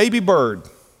of a baby bird.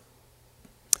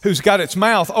 who's got its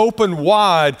mouth open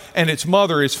wide and its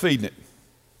mother is feeding it.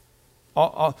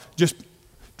 Just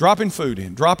dropping food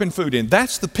in, dropping food in.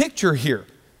 That's the picture here.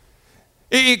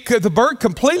 The bird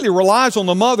completely relies on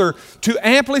the mother to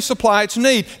amply supply its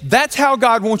need. That's how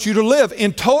God wants you to live,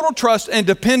 in total trust and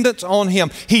dependence on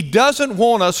Him. He doesn't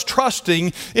want us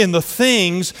trusting in the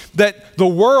things that the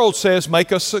world says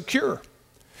make us secure.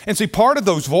 And see, part of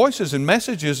those voices and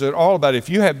messages are all about if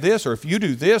you have this, or if you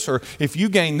do this, or if you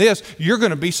gain this, you're going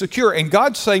to be secure. And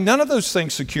God's saying none of those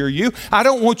things secure you. I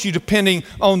don't want you depending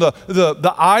on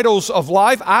the idols of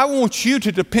life. I want you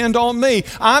to depend on me.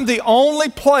 I'm the only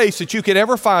place that you could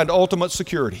ever find ultimate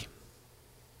security.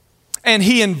 And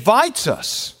He invites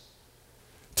us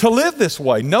to live this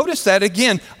way. Notice that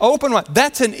again, open wide.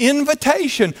 That's an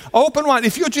invitation, open wide.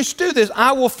 If you'll just do this,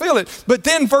 I will fill it. But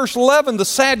then verse 11, the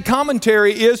sad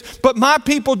commentary is, but my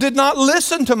people did not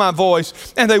listen to my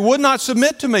voice, and they would not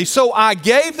submit to me. So I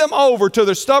gave them over to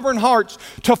their stubborn hearts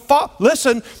to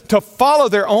follow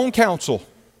their own counsel.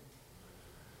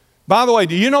 By the way,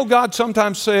 do you know God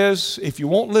sometimes says, if you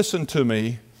won't listen to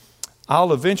me,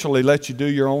 I'll eventually let you do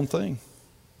your own thing.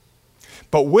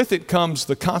 But with it comes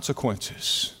the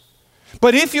consequences.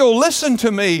 But if you'll listen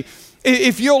to me,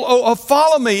 if you'll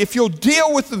follow me, if you'll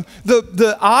deal with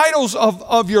the idols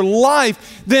of your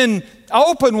life, then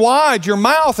open wide your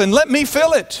mouth and let me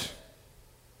fill it.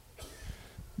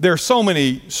 There are so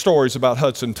many stories about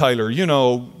Hudson Taylor. You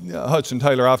know, Hudson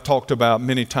Taylor I've talked about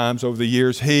many times over the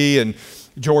years. He and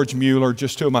George Mueller,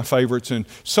 just two of my favorites, and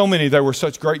so many, they were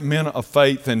such great men of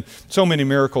faith and so many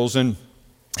miracles. And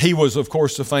he was, of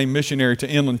course, the famed missionary to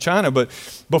inland China, but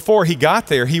before he got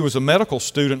there, he was a medical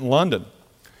student in London.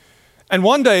 And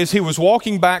one day, as he was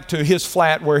walking back to his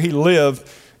flat where he lived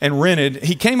and rented,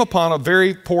 he came upon a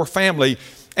very poor family,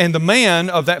 and the man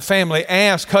of that family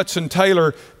asked Hudson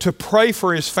Taylor to pray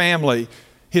for his family.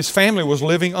 His family was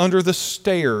living under the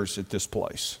stairs at this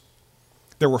place.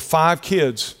 There were 5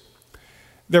 kids.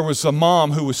 There was a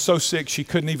mom who was so sick she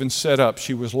couldn't even sit up.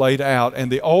 She was laid out, and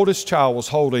the oldest child was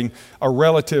holding a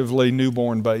relatively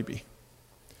newborn baby.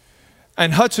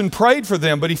 And Hudson prayed for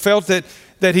them, but he felt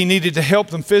that he needed to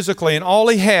help them physically, and all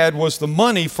he had was the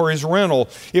money for his rental.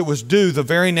 It was due the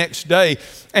very next day,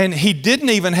 and he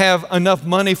didn't even have enough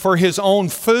money for his own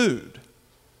food.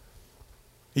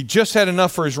 He just had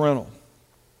enough for his rental.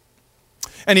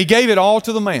 And he gave it all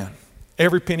to the man.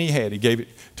 Every penny he had, he gave it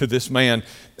to this man.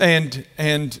 And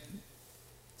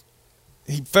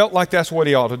he felt like that's what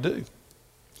he ought to do.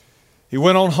 He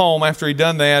went on home after he'd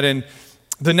done that, and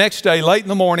the next day, late in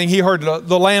the morning, he heard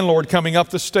the landlord coming up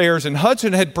the stairs, and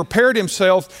Hudson had prepared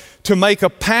himself to make a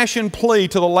passion plea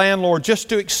to the landlord just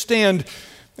to extend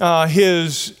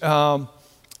his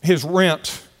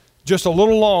rent just a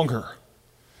little longer.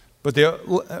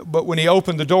 But when he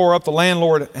opened the door up, the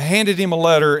landlord handed him a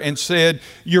letter and said,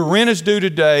 "Your rent is due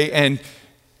today," and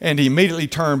he immediately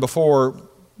turned before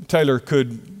Taylor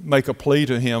could make a plea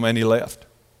to him, and he left.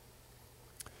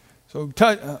 So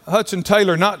Hudson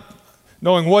Taylor, not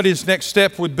knowing what his next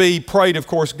step would be, prayed, of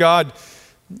course, God,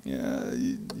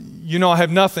 you know I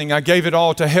have nothing. I gave it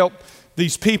all to help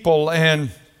these people,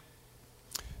 and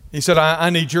he said, I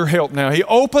need your help now. He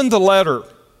opened the letter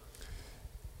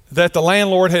that the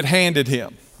landlord had handed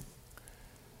him.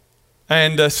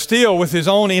 And still with his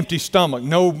own empty stomach,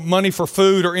 no money for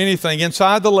food or anything,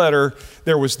 inside the letter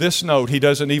there was this note. He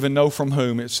doesn't even know from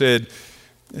whom. It said,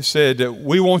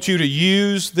 "We want you to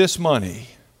use this money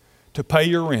to pay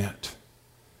your rent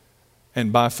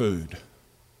and buy food."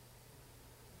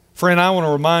 Friend, I want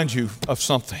to remind you of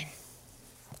something.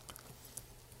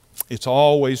 It's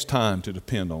always time to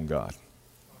depend on God.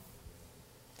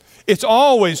 It's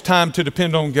always time to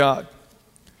depend on God.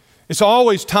 It's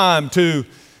always time to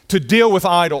deal with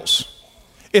idols.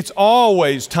 It's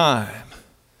always time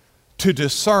to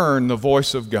discern the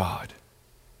voice of God.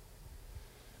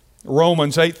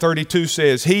 Romans 8:32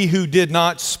 says, "He who did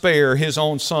not spare his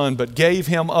own son, but gave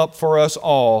him up for us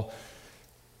all."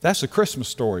 That's a Christmas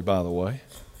story, by the way.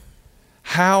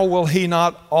 "How will he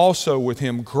not also with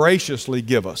him graciously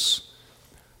give us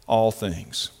all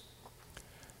things?"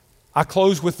 I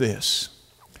close with this.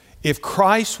 If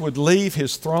Christ would leave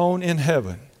his throne in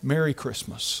heaven, Merry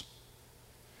Christmas.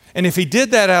 And if he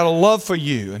did that out of love for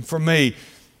you and for me,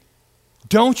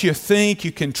 don't you think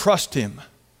you can trust him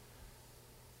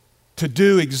to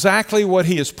do exactly what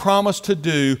he has promised to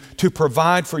do to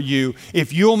provide for you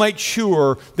if you'll make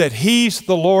sure that he's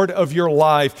the Lord of your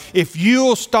life? If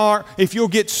you'll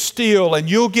get still and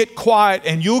you'll get quiet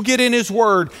and you'll get in his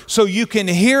word so you can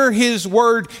hear his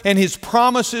word and his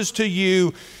promises to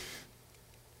you,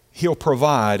 he'll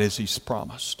provide as he's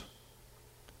promised.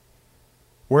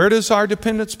 Where does our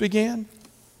dependence begin?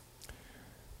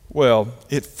 Well,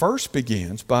 it first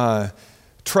begins by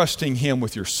trusting Him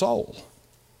with your soul.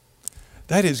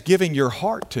 That is giving your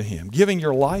heart to Him, giving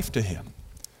your life to Him.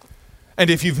 And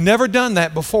if you've never done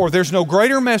that before, there's no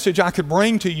greater message I could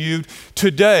bring to you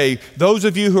today. Those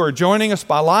of you who are joining us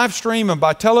by live stream and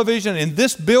by television, in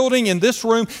this building, in this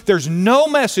room, there's no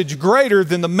message greater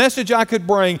than the message I could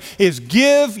bring is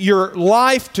give your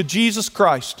life to Jesus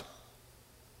Christ.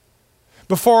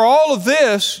 Before all of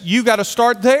this, you got to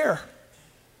start there.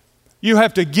 You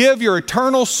have to give your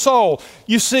eternal soul.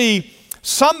 You see,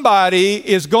 somebody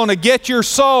is going to get your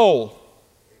soul.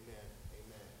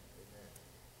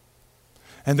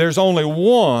 And there's only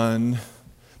one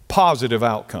positive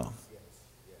outcome.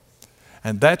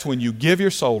 And that's when you give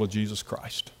your soul to Jesus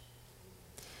Christ.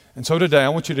 And so today I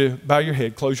want you to bow your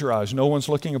head, close your eyes. No one's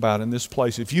looking about in this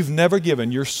place. If you've never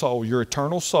given your soul, your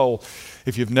eternal soul,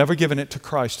 if you've never given it to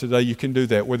Christ today, you can do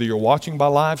that. Whether you're watching by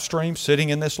live stream, sitting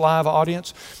in this live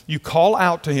audience, you call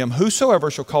out to Him.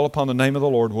 Whosoever shall call upon the name of the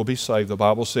Lord will be saved, the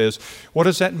Bible says. What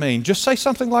does that mean? Just say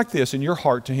something like this in your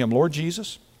heart to Him. Lord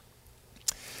Jesus,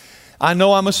 I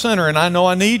know I'm a sinner and I know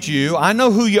I need You. I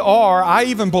know who You are. I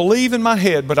even believe in my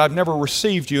head, but I've never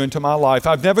received You into my life.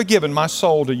 I've never given my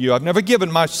soul to You. I've never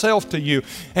given myself to You.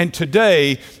 And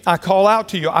today I call out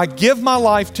to You. I give my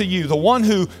life to You, the one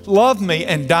who loved me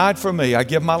and died for me. I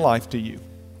give my life to You.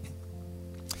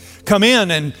 Come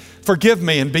in and forgive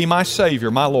me and be my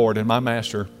Savior, my Lord and my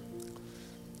Master.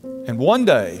 And one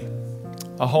day,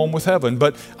 a home with heaven.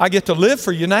 But I get to live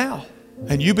for You now.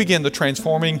 And You begin the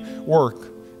transforming work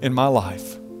in my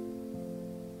life.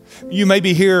 You may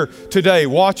be here today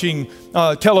watching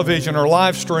television or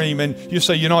live stream and you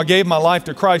say, you know, I gave my life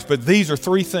to Christ, but these are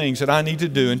 3 things that I need to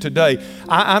do. And today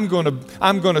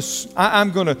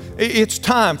it's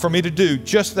time for me to do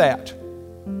just that.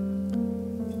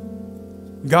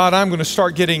 God, I'm going to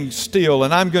start getting still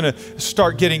and I'm going to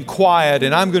start getting quiet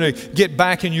and I'm going to get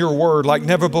back in Your Word like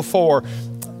never before.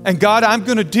 And God, I'm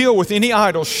going to deal with any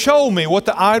idols. Show me what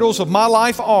the idols of my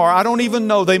life are. I don't even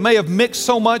know. They may have mixed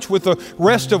so much with the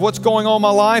rest of what's going on in my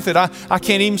life that I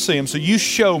can't even see them. So You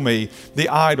show me the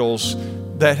idols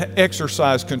that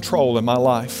exercise control in my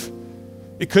life.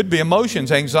 It could be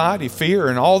emotions, anxiety, fear,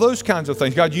 and all those kinds of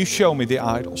things. God, You show me the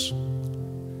idols.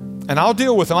 And I'll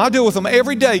deal with them. I'll deal with them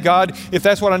every day, God, if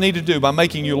that's what I need to do, by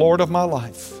making You Lord of my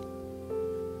life.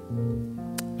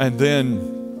 And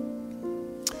then,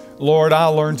 Lord, I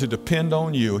learned to depend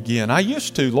on You again. I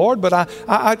used to, Lord, but I've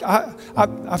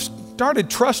started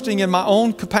trusting in my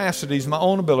own capacities, my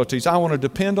own abilities. I want to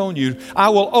depend on You. I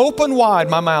will open wide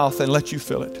my mouth and let You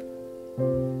fill it.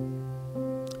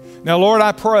 Now, Lord,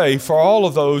 I pray for all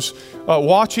of those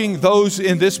watching, those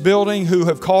in this building who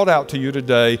have called out to You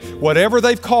today. Whatever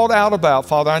they've called out about,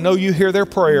 Father, I know You hear their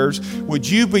prayers. Would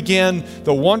You begin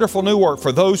the wonderful new work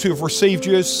for those who have received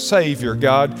You as Savior,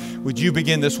 God? Would You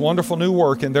begin this wonderful new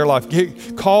work in their life?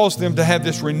 Cause them to have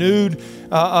this renewed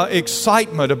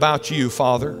excitement about You,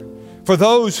 Father. For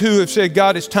those who have said,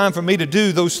 God, it's time for me to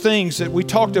do those things that we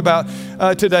talked about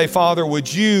today, Father,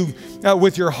 would You,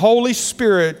 with Your Holy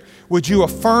Spirit, would You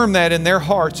affirm that in their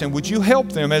hearts, and would You help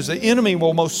them, as the enemy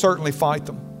will most certainly fight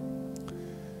them.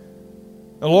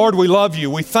 And Lord, we love You.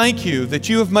 We thank You that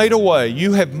You have made a way.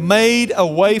 You have made a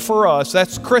way for us.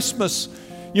 That's Christmas.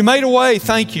 You made a way.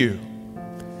 Thank You.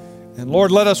 And Lord,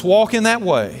 let us walk in that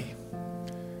way.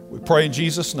 We pray in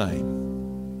Jesus'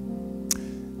 name.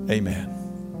 Amen.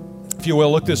 If you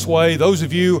will, look this way. Those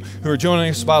of you who are joining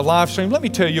us by live stream, let me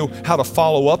tell you how to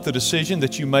follow up the decision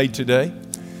that you made today.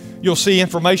 You'll see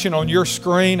information on your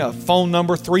screen, a phone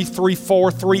number,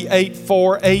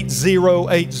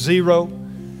 334-384-8080.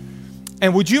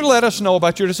 And would you let us know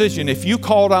about your decision? If you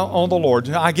called out on the Lord,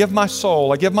 I give my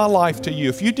soul, I give my life to You.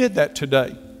 If you did that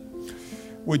today,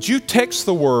 would you text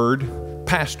the word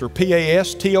PASTOR,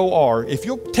 P-A-S-T-O-R. If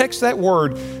you'll text that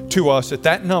word to us at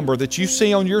that number that you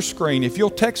see on your screen, if you'll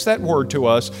text that word to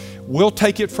us, we'll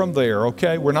take it from there,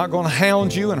 okay? We're not going to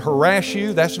hound you and harass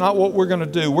you. That's not what we're going to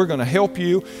do. We're going to help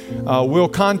you. We'll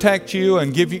contact you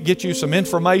and get you some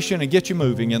information and get you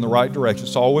moving in the right direction.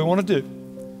 That's all we want to do.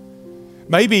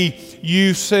 Maybe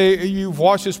you say, you've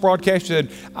watched this broadcast and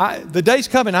said, the day's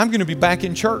coming, I'm going to be back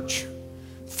in church,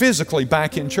 physically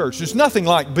back in church. There's nothing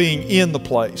like being in the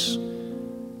place.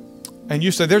 And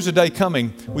you say, there's a day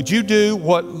coming. Would you do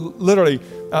what literally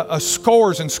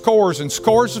scores and scores and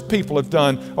scores of people have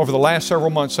done over the last several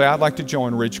months? Say, I'd like to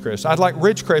join Ridgecrest. I'd like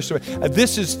Ridgecrest.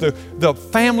 This is the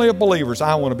family of believers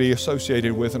I want to be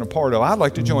associated with and a part of. I'd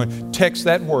like to join. Text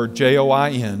that word,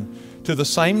 J-O-I-N, to the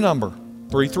same number,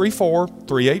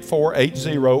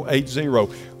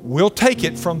 334-384-8080. We'll take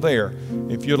it from there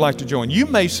if you'd like to join. You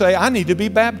may say, I need to be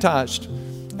baptized.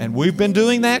 And we've been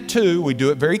doing that too. We do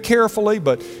it very carefully,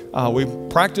 but we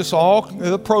practice all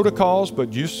the protocols, but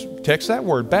just text that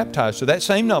word, baptized, to that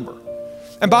same number.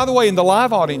 And by the way, in the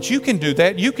live audience, you can do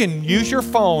that. You can use your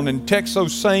phone and text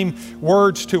those same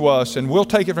words to us, and we'll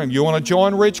take it from you. You want to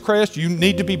join Ridgecrest? You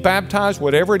need to be baptized,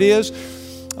 whatever it is.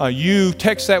 You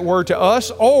text that word to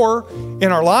us, or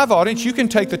in our live audience, you can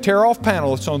take the tear-off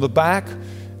panel that's on the back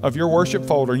of your worship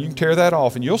folder. You can tear that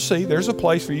off, and you'll see there's a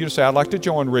place for you to say, I'd like to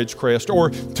join Ridgecrest,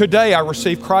 or today I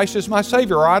received Christ as my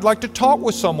Savior, or I'd like to talk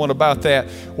with someone about that.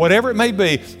 Whatever it may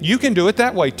be, you can do it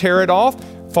that way. Tear it off,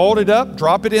 fold it up,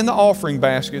 drop it in the offering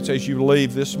baskets as you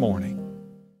leave this morning.